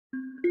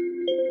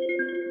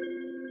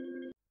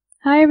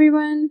Hi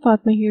everyone,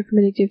 Fatma here from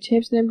Addictive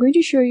Tips, and I'm going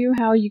to show you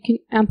how you can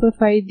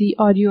amplify the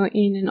audio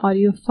in an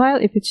audio file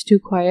if it's too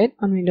quiet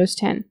on Windows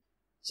 10.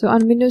 So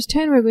on Windows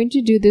 10, we're going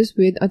to do this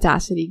with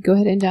Audacity. Go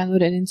ahead and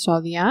download and install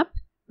the app.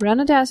 Run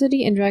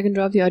Audacity and drag and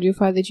drop the audio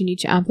file that you need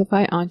to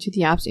amplify onto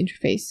the app's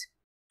interface.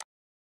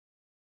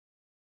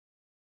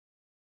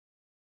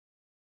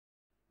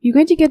 You're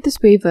going to get this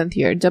wavelength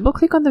here. Double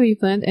click on the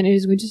wavelength and it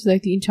is going to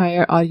select the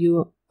entire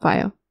audio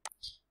file.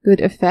 Go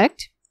to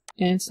Effect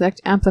and select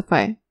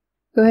Amplify.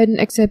 Go ahead and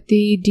accept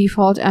the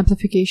default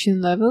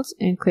amplification levels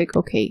and click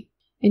OK.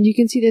 And you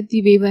can see that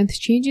the wavelength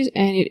changes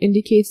and it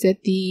indicates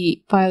that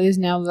the file is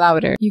now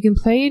louder. You can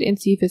play it and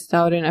see if it's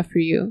loud enough for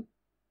you.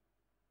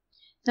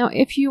 Now,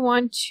 if you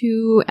want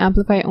to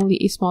amplify only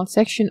a small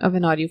section of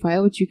an audio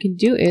file, what you can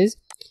do is,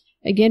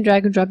 again,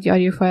 drag and drop the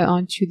audio file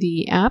onto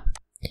the app,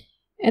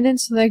 and then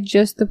select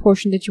just the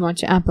portion that you want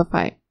to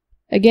amplify.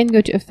 Again,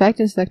 go to Effect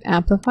and select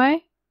Amplify,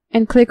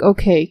 and click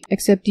OK,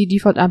 accept the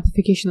default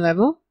amplification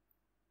level.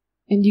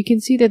 And you can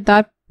see that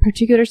that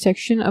particular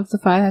section of the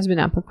file has been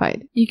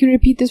amplified. You can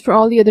repeat this for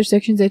all the other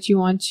sections that you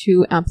want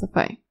to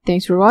amplify.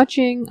 Thanks for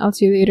watching. I'll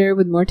see you later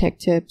with more tech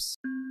tips.